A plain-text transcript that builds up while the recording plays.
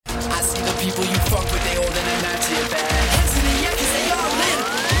I see the people you fuck with, they holding a knife to your back. Hands in the air 'cause they all in.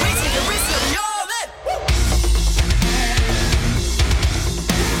 We take a risk, so we all in.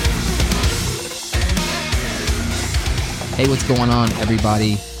 Hey, what's going on,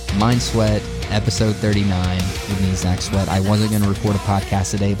 everybody? Mind Sweat, episode 39 with me, Zach Sweat. I wasn't going to record a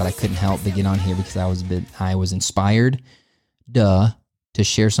podcast today, but I couldn't help but get on here because I was inspired, to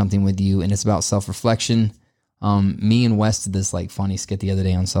share something with you, and it's about self-reflection. Me and Wes did this funny skit the other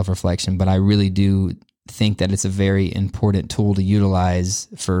day on self-reflection, but I really do think that it's a very important tool to utilize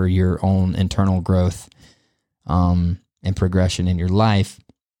for your own internal growth and progression in your life.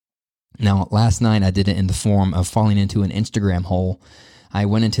 Now, last night I did it in the form of falling into an Instagram hole. I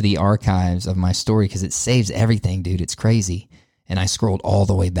went into the archives of my story because it saves everything, dude. It's crazy. And I scrolled all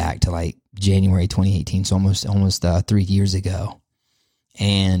the way back to January 2018, so almost 3 years ago.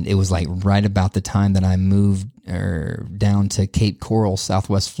 And it was right about the time that I moved down to Cape Coral,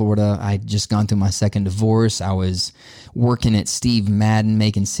 Southwest Florida. I'd just gone through my second divorce. I was working at Steve Madden,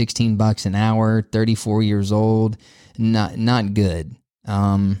 making $16 an hour, 34 years old. Not good.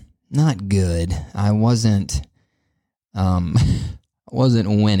 Not good. I wasn't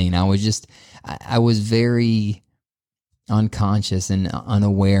winning. I was very unconscious and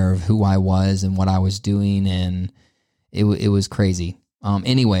unaware of who I was and what I was doing, and it was crazy.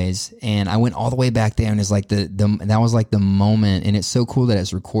 Anyways, and I went all the way back there, and it's that was the moment, and it's so cool that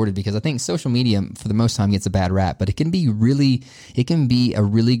it's recorded because I think social media for the most time gets a bad rap, but it can be a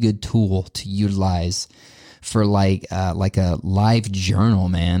really good tool to utilize for a live journal,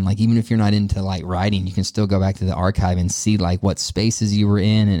 man. Even if you're not into writing, you can still go back to the archive and see what spaces you were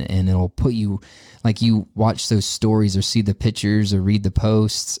in, and it'll put you, you watch those stories or see the pictures or read the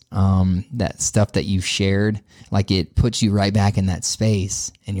posts, that stuff that you've shared, it puts you right back in that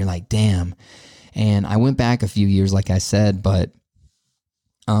space, and you're like, damn. And I went back a few years, like I said, but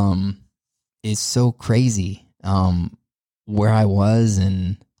it's so crazy where I was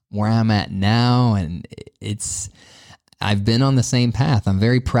and where I'm at now, and I've been on the same path. I'm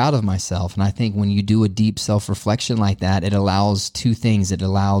very proud of myself, and I think when you do a deep self-reflection like that, it allows two things. It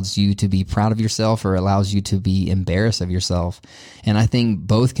allows you to be proud of yourself, or allows you to be embarrassed of yourself, and I think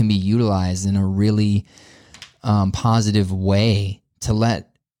both can be utilized in a really positive way to let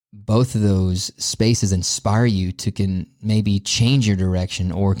both of those spaces inspire you to maybe change your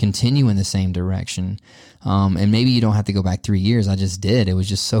direction or continue in the same direction. And maybe you don't have to go back 3 years. I just did. It was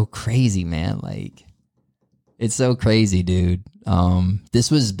just so crazy, man. It's so crazy, dude. This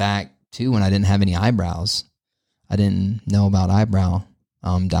was back too when I didn't have any eyebrows. I didn't know about eyebrow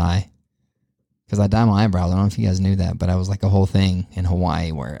dye because I dye my eyebrows. I don't know if you guys knew that, but I was a whole thing in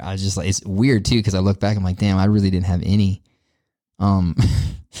Hawaii where I was just it's weird too because I look back, I'm like, damn, I really didn't have any.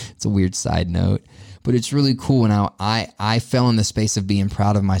 It's a weird side note, but it's really cool. Now I fell in the space of being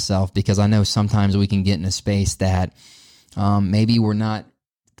proud of myself because I know sometimes we can get in a space that maybe we're not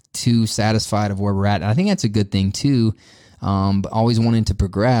too satisfied of where we're at. And I think that's a good thing too. But always wanting to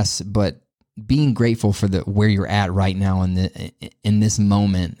progress, but being grateful for where you're at right now in this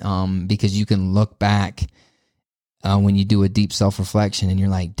moment, because you can look back when you do a deep self-reflection and you're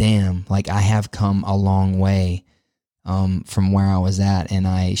like, damn, I have come a long way from where I was at, and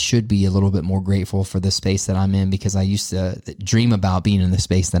I should be a little bit more grateful for the space that I'm in because I used to dream about being in the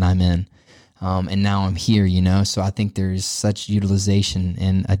space that I'm in, and now I'm here, so I think there's such utilization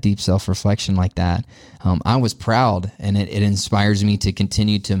in a deep self-reflection like that. I was proud, and it inspires me to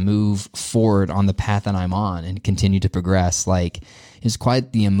continue to move forward on the path that I'm on and continue to progress. It's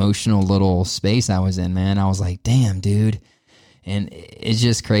quite the emotional little space I was in, man. I was like, damn, dude. And it's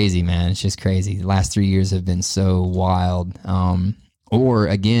just crazy, man. It's just crazy. The last 3 years have been so wild. Or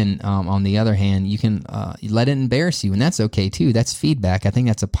again, on the other hand, you can let it embarrass you, and that's okay too. That's feedback. I think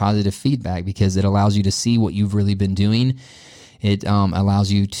that's a positive feedback because it allows you to see what you've really been doing. It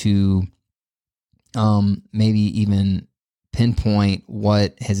allows you to maybe even pinpoint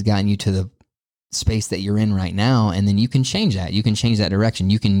what has gotten you to the space that you're in right now, and then you can change that. You can change that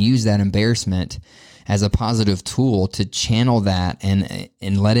direction. You can use that embarrassment as a positive tool to channel that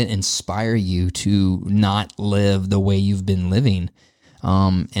and let it inspire you to not live the way you've been living.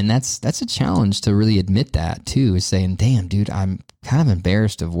 And that's a challenge to really admit that too, is saying, damn, dude, I'm kind of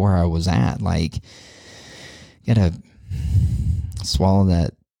embarrassed of where I was at. Gotta swallow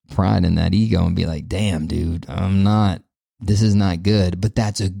that pride and that ego and be like, damn, dude, this is not good, but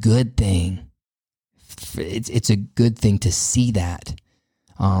that's a good thing. It's a good thing to see that.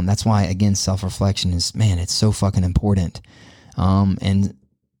 That's why, again, self-reflection is, man, it's so fucking important. And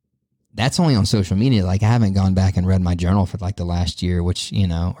that's only on social media. Like I haven't gone back and read my journal for like the last year, which,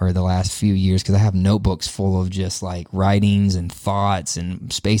 or the last few years, because I have notebooks full of just like writings and thoughts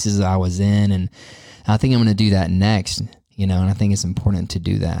and spaces that I was in. And I think I'm going to do that next, and I think it's important to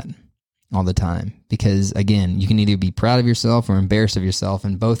do that all the time, because again, you can either be proud of yourself or embarrassed of yourself,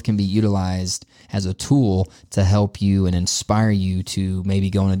 and both can be utilized as a tool to help you and inspire you to maybe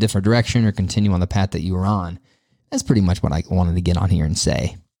go in a different direction or continue on the path that you were on. That's pretty much what I wanted to get on here and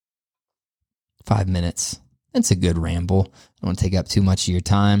say. 5 minutes. That's a good ramble. I don't want to take up too much of your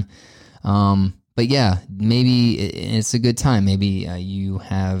time. But yeah, maybe it's a good time. Maybe you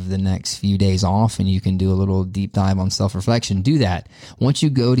have the next few days off and you can do a little deep dive on self-reflection. Do that. Once you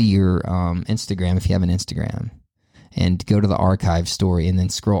go to your Instagram, if you have an Instagram, and go to the archive story and then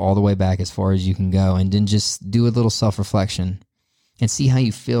scroll all the way back as far as you can go, and then just do a little self-reflection and see how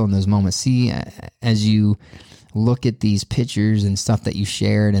you feel in those moments. See, as you look at these pictures and stuff that you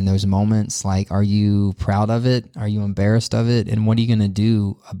shared in those moments, like, are you proud of it? Are you embarrassed of it? And what are you going to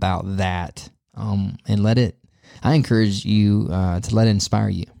do about that? And I encourage you to let it inspire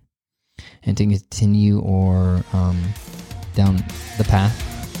you and to continue or down the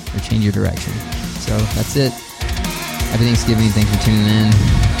path or change your direction. So that's it. Happy Thanksgiving. Thanks for tuning in.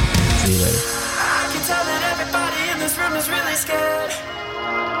 See you later. I can tell that everybody in this room is really scared.